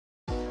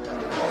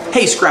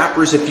Hey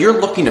scrappers, if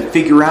you're looking to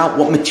figure out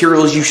what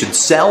materials you should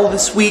sell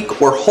this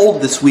week or hold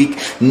this week,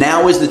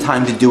 now is the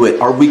time to do it.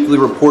 Our weekly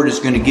report is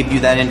going to give you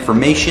that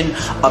information,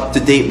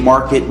 up-to-date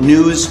market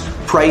news,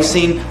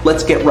 pricing.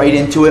 Let's get right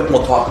into it and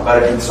we'll talk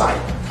about it inside.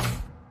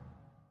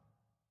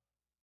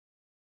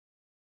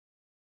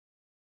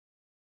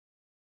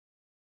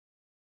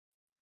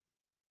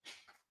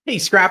 Hey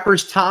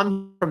scrappers,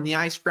 Tom from the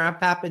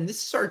iScrap app, and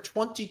this is our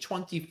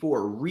 2024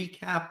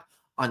 recap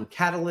on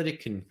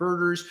catalytic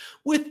converters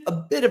with a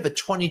bit of a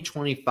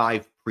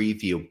 2025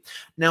 preview.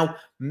 Now,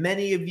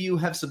 many of you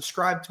have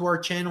subscribed to our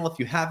channel. If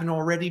you haven't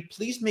already,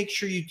 please make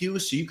sure you do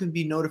so you can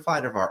be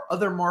notified of our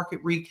other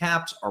market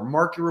recaps, our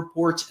market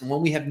reports, and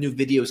when we have new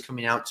videos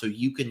coming out so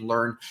you can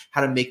learn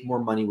how to make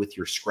more money with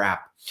your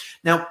scrap.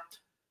 Now,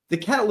 the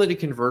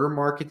catalytic converter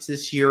markets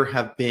this year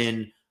have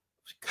been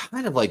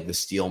kind of like the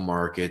steel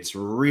markets,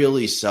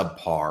 really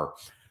subpar.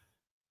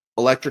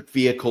 Electric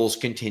vehicles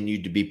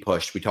continued to be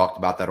pushed. We talked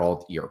about that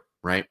all year,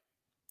 right?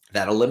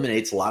 That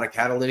eliminates a lot of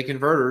catalytic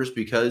converters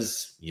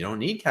because you don't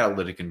need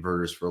catalytic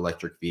converters for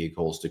electric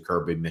vehicles to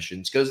curb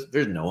emissions because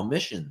there's no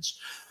emissions.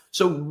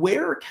 So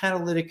where are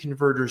catalytic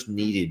converters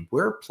needed?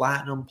 Where are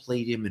platinum,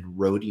 palladium, and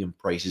rhodium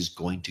prices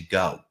going to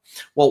go?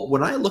 Well,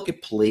 when I look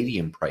at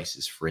palladium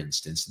prices, for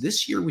instance,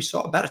 this year we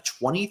saw about a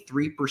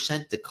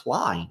 23%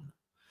 decline.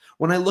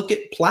 When I look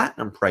at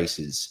platinum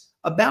prices,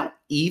 about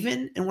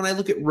even. And when I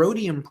look at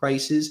rhodium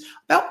prices,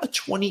 about a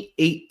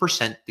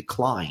 28%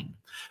 decline.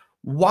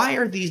 Why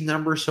are these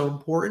numbers so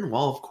important?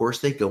 Well, of course,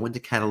 they go into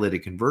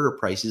catalytic converter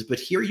prices, but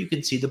here you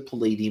can see the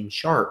palladium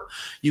chart.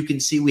 You can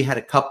see we had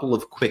a couple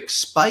of quick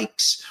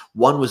spikes.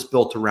 One was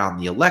built around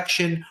the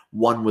election.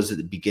 One was at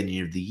the beginning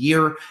of the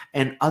year.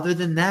 And other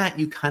than that,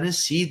 you kind of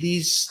see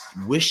these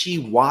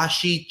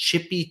wishy-washy,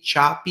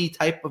 chippy-choppy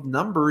type of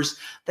numbers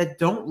that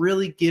don't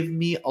really give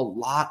me a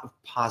lot of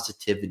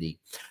positivity.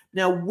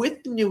 Now,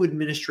 with the new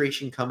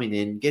administration coming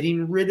in,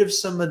 getting rid of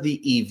some of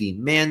the EV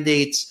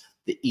mandates,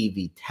 the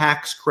EV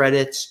tax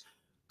credits,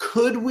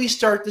 could we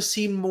start to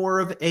see more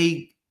of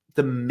a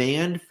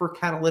demand for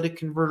catalytic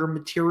converter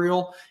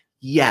material?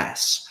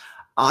 Yes.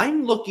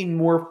 I'm looking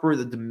more for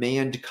the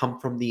demand to come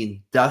from the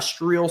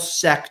industrial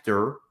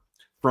sector,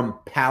 from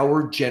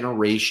power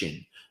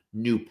generation.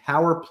 New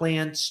power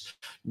plants,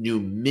 new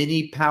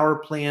mini power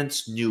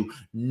plants, new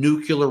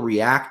nuclear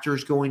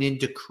reactors going in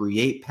to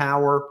create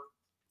power.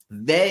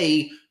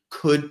 They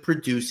could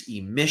produce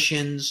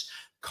emissions.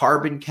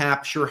 Carbon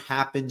capture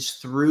happens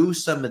through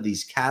some of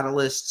these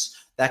catalysts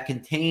that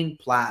contain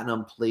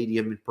platinum,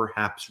 palladium, and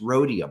perhaps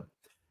rhodium.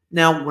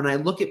 Now, when I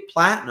look at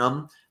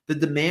platinum, the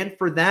demand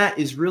for that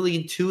is really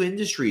in two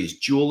industries,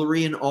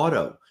 jewelry and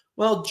auto.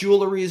 Well,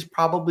 jewelry is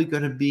probably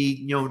going to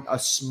be, a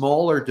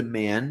smaller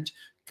demand,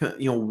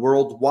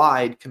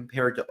 worldwide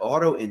compared to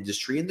auto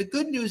industry. And the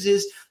good news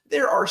is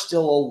there are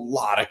still a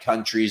lot of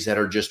countries that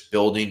are just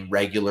building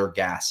regular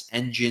gas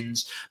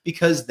engines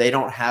because they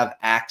don't have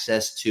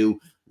access to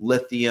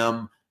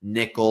lithium,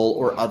 nickel,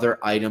 or other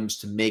items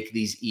to make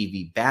these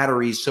EV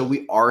batteries. So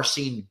we are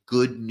seeing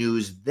good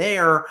news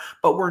there,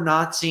 but we're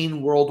not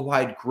seeing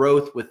worldwide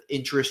growth with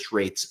interest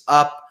rates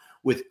up,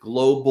 with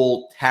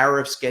global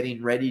tariffs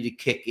getting ready to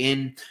kick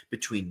in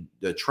between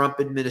the Trump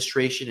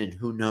administration and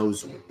who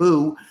knows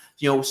who.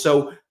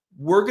 So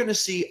we're going to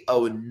see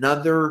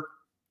another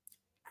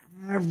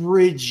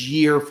average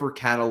year for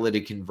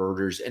catalytic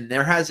converters. And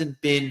there hasn't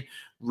been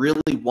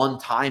really one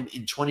time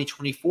in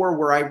 2024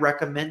 where I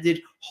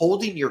recommended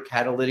holding your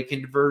catalytic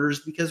converters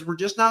because we're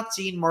just not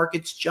seeing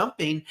markets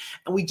jumping,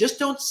 and we just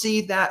don't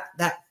see that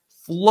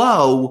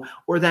flow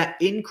or that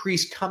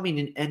increase coming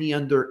in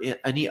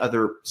any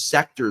other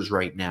sectors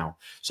right now.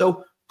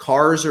 So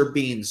cars are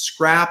being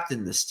scrapped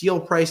and the steel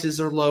prices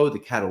are low, the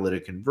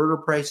catalytic converter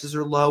prices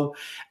are low.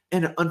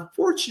 And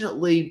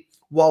unfortunately,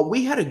 while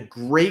we had a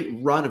great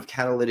run of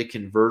catalytic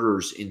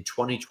converters in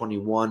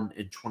 2021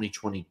 and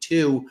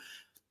 2022,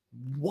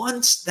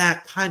 once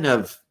that kind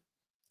of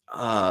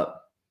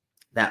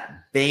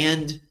that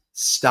band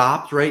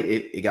stopped, right?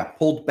 It got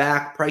pulled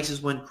back,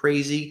 prices went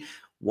crazy.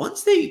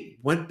 Once they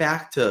went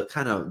back to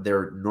kind of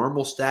their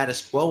normal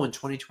status quo in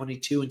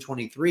 2022 and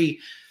 23,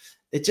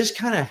 it just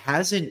kind of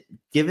hasn't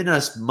given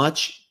us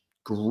much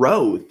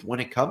growth when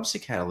it comes to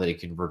catalytic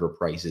converter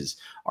prices.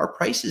 Our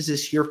prices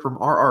this year from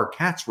RR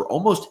cats were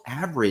almost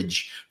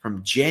average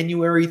from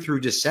January through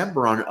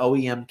December on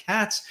OEM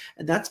cats,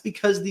 and that's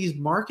because these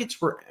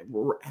markets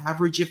were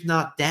average if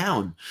not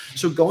down.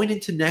 So going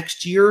into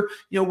next year,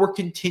 we're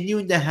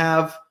continuing to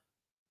have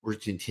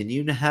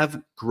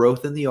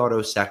growth in the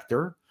auto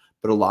sector,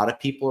 but a lot of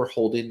people are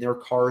holding their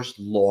cars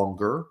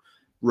longer.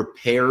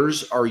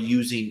 Repairs are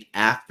using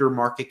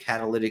aftermarket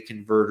catalytic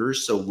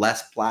converters, so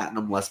less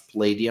platinum, less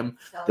palladium,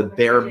 the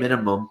bare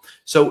minimum.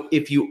 So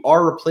if you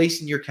are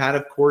replacing your cat,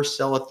 of course,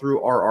 sell it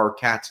through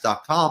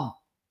rrcats.com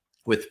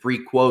with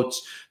free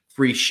quotes,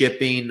 free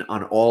shipping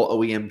on all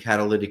OEM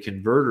catalytic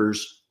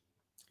converters.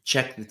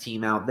 Check the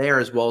team out there,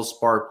 as well as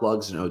spark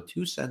plugs and O2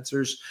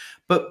 sensors.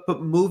 But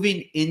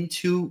moving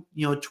into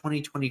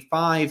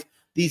 2025,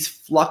 these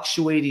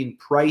fluctuating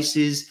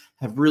prices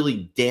have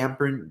really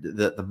dampened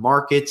the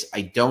markets.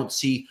 I don't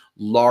see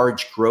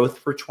large growth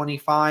for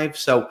 25.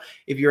 So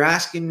if you're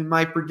asking me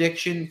my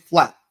prediction,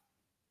 flat,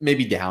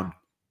 maybe down.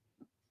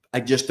 I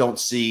just don't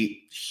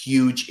see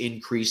huge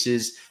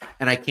increases.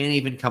 And I can't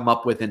even come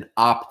up with an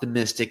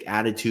optimistic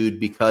attitude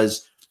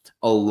because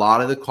a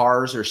lot of the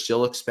cars are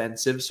still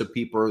expensive. So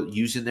people are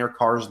using their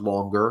cars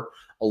longer.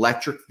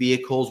 Electric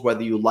vehicles,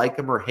 whether you like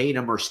them or hate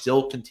them, are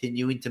still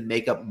continuing to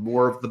make up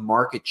more of the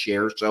market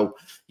share. So,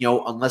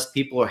 unless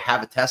people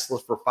have a Tesla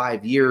for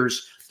 5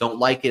 years, don't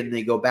like it, and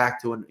they go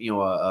back to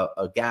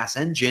a gas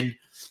engine,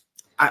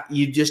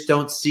 you just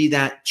don't see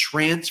that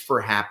transfer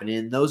happening.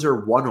 And those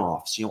are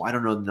one-offs. I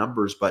don't know the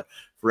numbers, but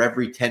for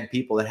every 10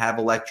 people that have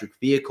electric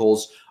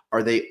vehicles,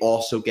 are they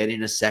also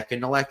getting a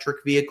second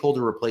electric vehicle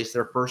to replace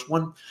their first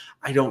one?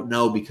 I don't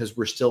know, because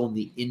we're still in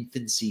the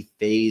infancy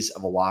phase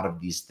of a lot of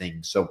these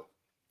things. So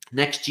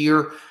next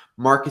year,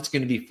 market's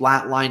going to be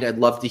flatlined. I'd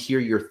love to hear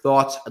your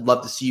thoughts. I'd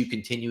love to see you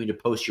continuing to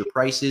post your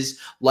prices.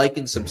 Like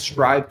and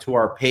subscribe to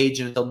our page.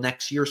 And until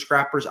next year,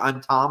 scrappers,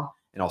 I'm Tom,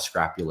 and I'll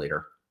scrap you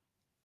later.